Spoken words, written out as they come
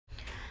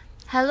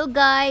Hello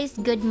guys,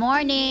 good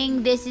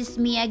morning. This is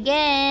me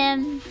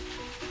again.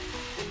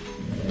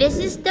 This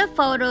is the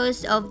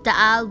photos of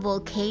Taal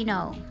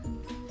Volcano.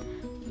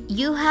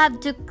 You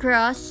have to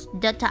cross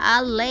the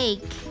Taal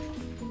Lake,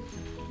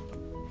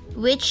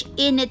 which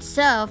in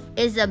itself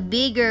is a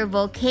bigger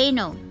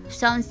volcano.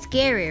 Sounds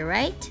scary,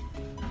 right?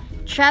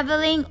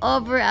 Traveling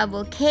over a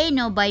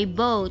volcano by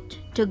boat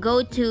to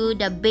go to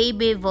the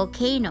baby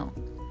volcano.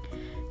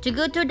 To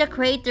go to the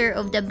crater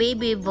of the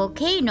baby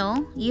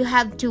volcano, you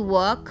have to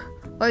walk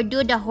or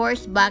do the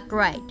horseback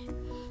ride.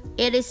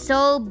 It is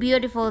so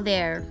beautiful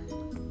there.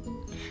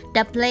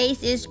 The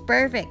place is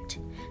perfect.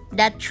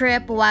 That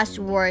trip was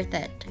worth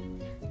it.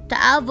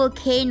 Taal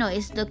Volcano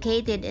is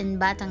located in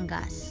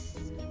Batangas.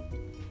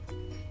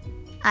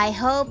 I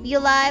hope you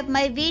liked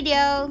my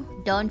video.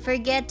 Don't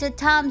forget to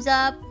thumbs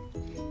up.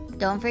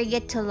 Don't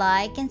forget to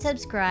like and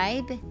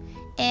subscribe.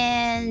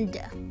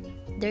 And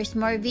there's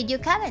more video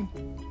coming.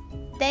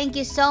 Thank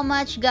you so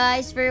much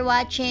guys for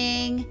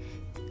watching.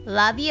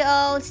 Love you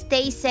all.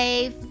 Stay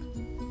safe.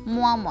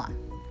 Mwah mwah.